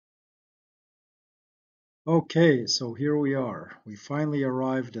Okay, so here we are. We finally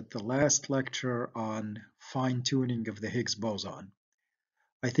arrived at the last lecture on fine-tuning of the Higgs boson.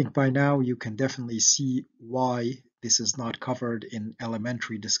 I think by now you can definitely see why this is not covered in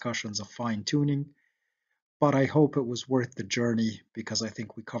elementary discussions of fine-tuning, but I hope it was worth the journey because I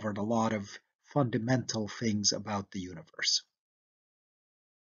think we covered a lot of fundamental things about the universe.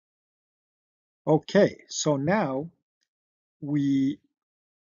 Okay, so now we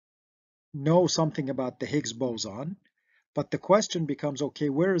know something about the Higgs boson, but the question becomes, okay,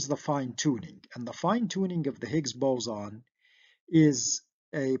 where is the fine-tuning? And the fine-tuning of the Higgs boson is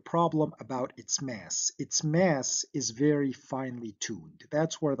a problem about its mass. Its mass is very finely tuned.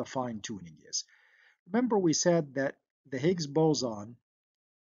 That's where the fine-tuning is. Remember we said that the Higgs boson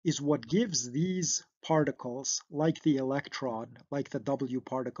is what gives these particles, like the electron, like the W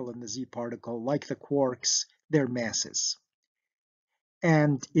particle and the Z particle, like the quarks, their masses.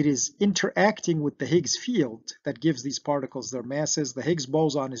 And it is interacting with the Higgs field that gives these particles their masses. The Higgs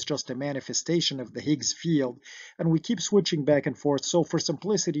boson is just a manifestation of the Higgs field, and we keep switching back and forth. So for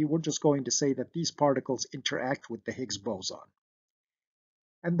simplicity, we're just going to say that these particles interact with the Higgs boson.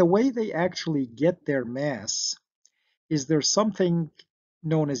 And the way they actually get their mass is there's something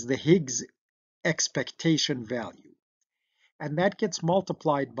known as the Higgs expectation value. And that gets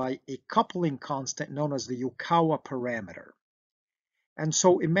multiplied by a coupling constant known as the Yukawa parameter. And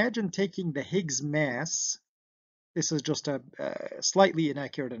so imagine taking the Higgs mass. This is just a slightly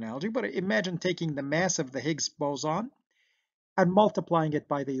inaccurate analogy, but imagine taking the mass of the Higgs boson and multiplying it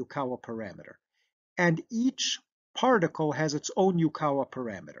by the Yukawa parameter. And each particle has its own Yukawa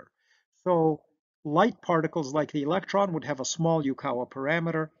parameter. So light particles like the electron would have a small Yukawa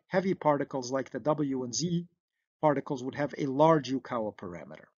parameter. Heavy particles like the W and Z particles would have a large Yukawa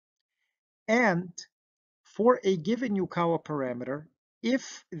parameter. And for a given Yukawa parameter,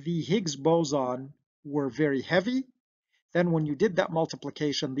 if the Higgs boson were very heavy, then when you did that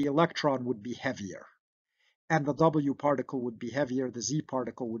multiplication, the electron would be heavier, and the W particle would be heavier, the Z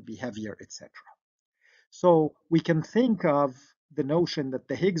particle would be heavier, etc. So we can think of the notion that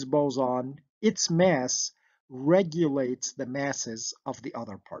the Higgs boson, its mass, regulates the masses of the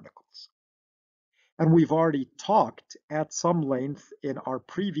other particles. And we've already talked at some length in our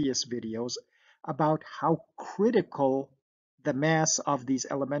previous videos about how critical the mass of these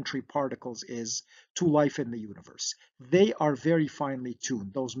elementary particles is to life in the universe. They are very finely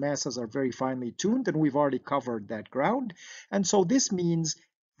tuned. Those masses are very finely tuned, and we've already covered that ground. And so this means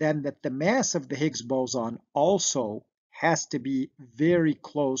then that the mass of the Higgs boson also has to be very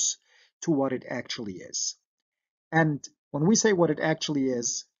close to what it actually is. And when we say what it actually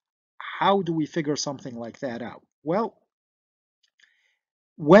is, how do we figure something like that out? Well,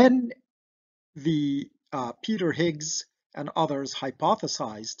 when the Peter Higgs and others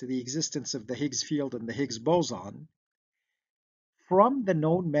hypothesized the existence of the Higgs field and the Higgs boson, from the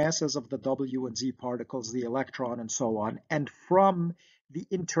known masses of the W and Z particles, the electron and so on, and from the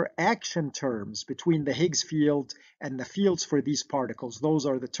interaction terms between the Higgs field and the fields for these particles, those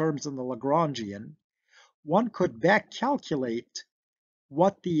are the terms in the Lagrangian, one could back calculate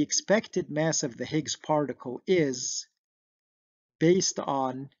what the expected mass of the Higgs particle is based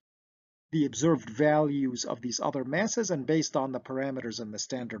on the observed values of these other masses and based on the parameters in the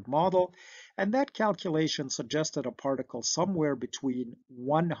standard model. And that calculation suggested a particle somewhere between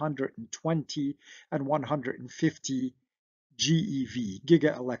 120 and 150 GeV,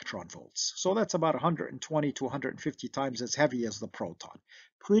 giga electron volts. So that's about 120 to 150 times as heavy as the proton.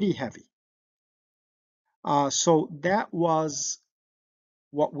 Pretty heavy. So that was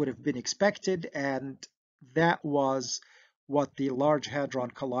what would have been expected, and that was what the Large Hadron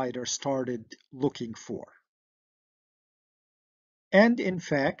Collider started looking for. And in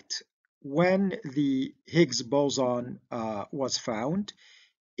fact, when the Higgs boson was found,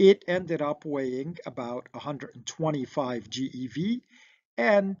 it ended up weighing about 125 GeV,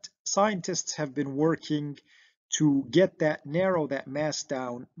 and scientists have been working to get that, narrow that mass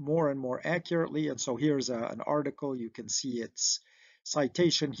down more and more accurately. And so here's an article, you can see its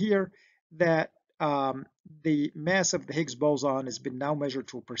citation here, that the mass of the Higgs boson has been now measured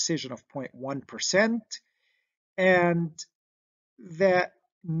to a precision of 0.1%, and that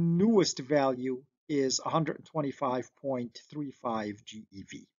newest value is 125.35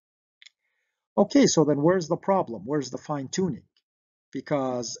 GeV. Okay, so then where's the problem? Where's the fine-tuning?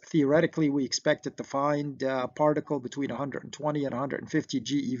 Because theoretically we expected to find a particle between 120 and 150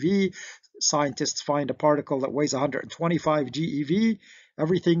 GeV. Scientists find a particle that weighs 125 GeV.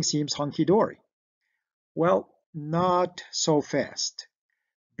 Everything seems hunky-dory. Well, not so fast,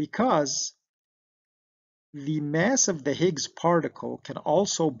 because the mass of the Higgs particle can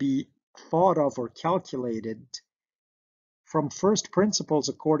also be thought of or calculated from first principles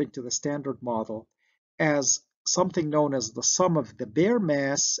according to the Standard Model as something known as the sum of the bare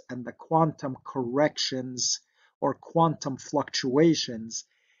mass and the quantum corrections or quantum fluctuations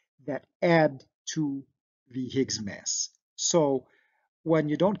that add to the Higgs mass. So when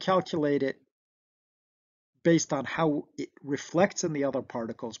you don't calculate it based on how it reflects in the other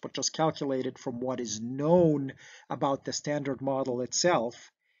particles, but just calculate it from what is known about the Standard Model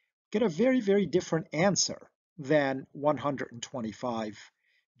itself, get a very, very different answer than 125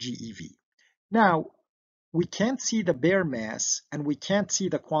 GeV. Now, we can't see the bare mass and we can't see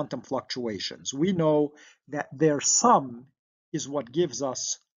the quantum fluctuations. We know that their sum is what gives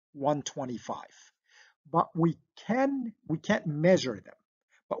us 125. But we can't measure them,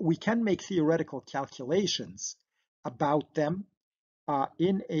 but we can make theoretical calculations about them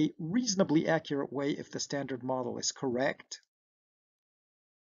in a reasonably accurate way if the Standard Model is correct.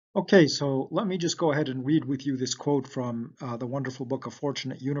 Okay, so let me just go ahead and read with you this quote from the wonderful book A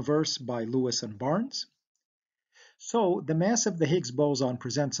Fortunate Universe by Lewis and Barnes. So, the mass of the Higgs boson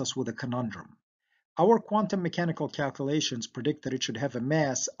presents us with a conundrum. Our quantum mechanical calculations predict that it should have a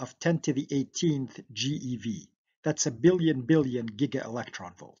mass of 10 to the 18th GeV. That's a billion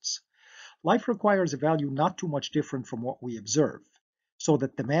giga-electron volts. Life requires a value not too much different from what we observe, so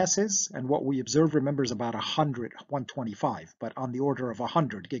that the masses, and what we observe, remember, is about 125, but on the order of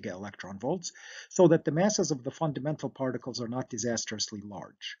 100 giga-electron volts, so that the masses of the fundamental particles are not disastrously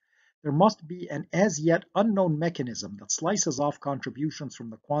large. There must be an as yet unknown mechanism that slices off contributions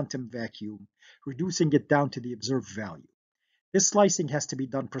from the quantum vacuum, reducing it down to the observed value. This slicing has to be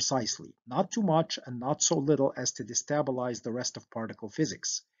done precisely, not too much and not so little as to destabilize the rest of particle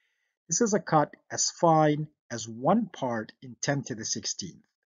physics. This is a cut as fine as 1 part in 10 to the 16th.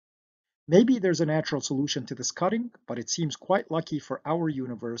 Maybe there's a natural solution to this cutting, but it seems quite lucky for our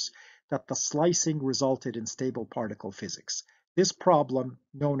universe that the slicing resulted in stable particle physics. This problem,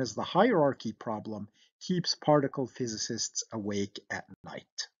 known as the hierarchy problem, keeps particle physicists awake at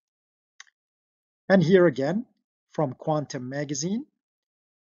night. And here again, from Quantum Magazine,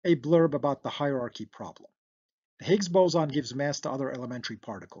 a blurb about the hierarchy problem. The Higgs boson gives mass to other elementary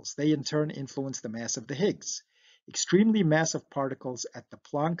particles. They in turn influence the mass of the Higgs. Extremely massive particles at the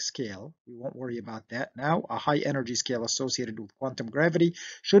Planck scale, we won't worry about that now, a high energy scale associated with quantum gravity,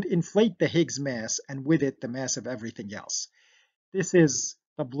 should inflate the Higgs mass and with it the mass of everything else. This is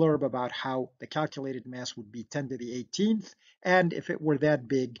the blurb about how the calculated mass would be 10 to the 18th, and if it were that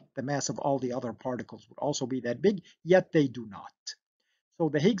big, the mass of all the other particles would also be that big, yet they do not. So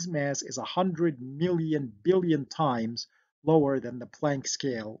the Higgs mass is 100 million billion times lower than the Planck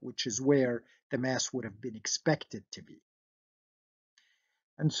scale, which is where the mass would have been expected to be.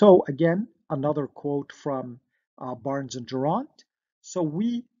 And so again, another quote from Barnes and Durant. So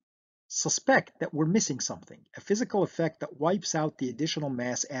we suspect that we're missing something, a physical effect that wipes out the additional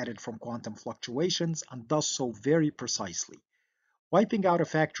mass added from quantum fluctuations and does so very precisely. Wiping out a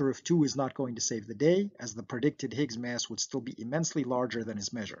factor of 2 is not going to save the day, as the predicted Higgs mass would still be immensely larger than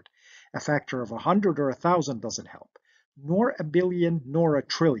is measured. A factor of 100 or 1,000 doesn't help, nor a billion, nor a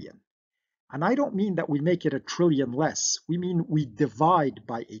trillion. And I don't mean that we make it a trillion less, we mean we divide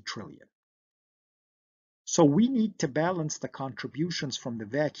by a trillion. So we need to balance the contributions from the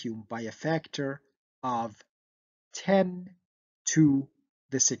vacuum by a factor of 10 to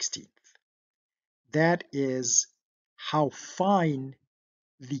the 16th. That is how fine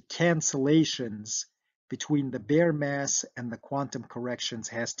the cancellations between the bare mass and the quantum corrections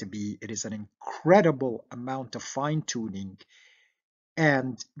has to be. It is an incredible amount of fine-tuning,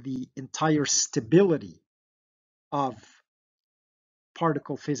 and the entire stability of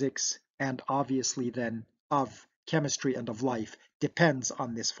particle physics and obviously then of chemistry and of life depends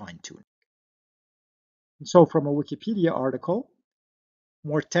on this fine-tuning. So from a Wikipedia article,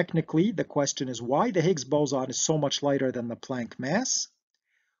 more technically, the question is why the Higgs boson is so much lighter than the Planck mass.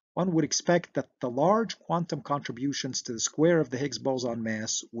 One would expect that the large quantum contributions to the square of the Higgs boson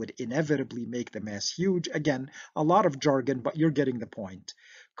mass would inevitably make the mass huge. Again, a lot of jargon, but you're getting the point.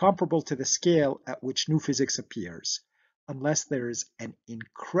 Comparable to the scale at which new physics appears, unless there is an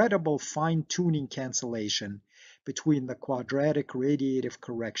incredible fine-tuning cancellation between the quadratic radiative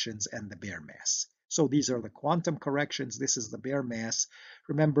corrections and the bare mass. So these are the quantum corrections, this is the bare mass.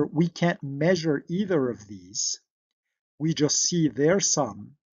 Remember, we can't measure either of these. We just see their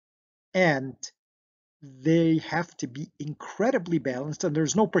sum, and they have to be incredibly balanced, and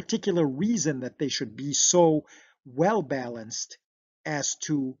there's no particular reason that they should be so well balanced as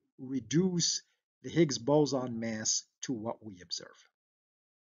to reduce the Higgs boson mass to what we observe.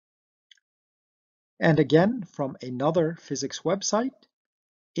 And again, from another physics website,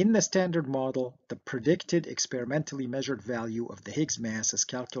 In the Standard Model, the predicted experimentally measured value of the Higgs mass is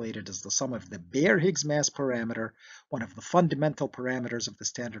calculated as the sum of the bare Higgs mass parameter, one of the fundamental parameters of the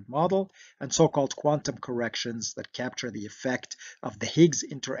Standard Model, and so-called quantum corrections that capture the effect of the Higgs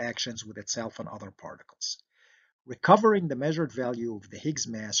interactions with itself and other particles. Recovering the measured value of the Higgs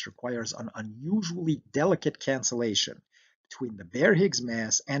mass requires an unusually delicate cancellation between the bare Higgs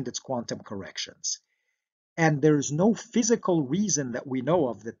mass and its quantum corrections. And there is no physical reason that we know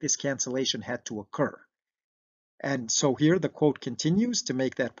of that this cancellation had to occur. And so here the quote continues to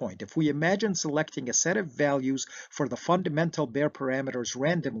make that point. If we imagine selecting a set of values for the fundamental bare parameters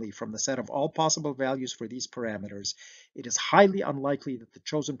randomly from the set of all possible values for these parameters, it is highly unlikely that the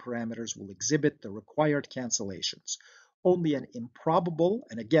chosen parameters will exhibit the required cancellations. Only an improbable,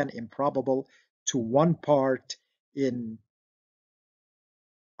 and again improbable to 1 part in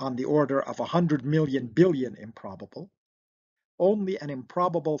on the order of 100 million billion improbable, only an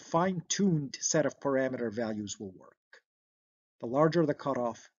improbable fine-tuned set of parameter values will work. The larger the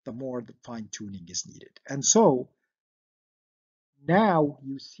cutoff, the more the fine-tuning is needed. And so now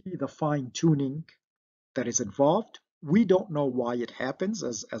you see the fine-tuning that is involved. We don't know why it happens,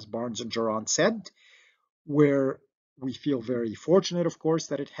 as Barnes and Geron said, where we feel very fortunate, of course,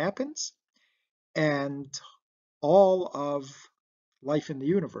 that it happens. And all of life in the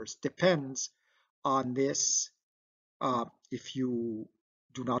universe depends on this. If you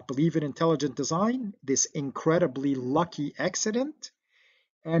do not believe in intelligent design, this incredibly lucky accident.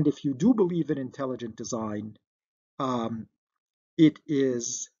 And if you do believe in intelligent design, it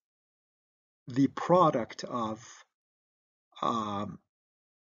is the product of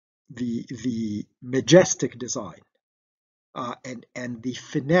the majestic design and the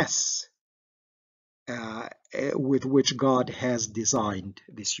finesse with which God has designed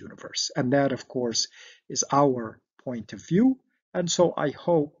this universe. And that, of course, is our point of view. And so I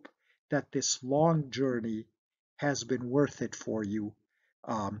hope that this long journey has been worth it for you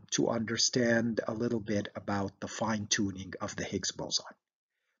to understand a little bit about the fine-tuning of the Higgs boson.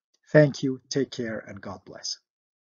 Thank you, take care, and God bless.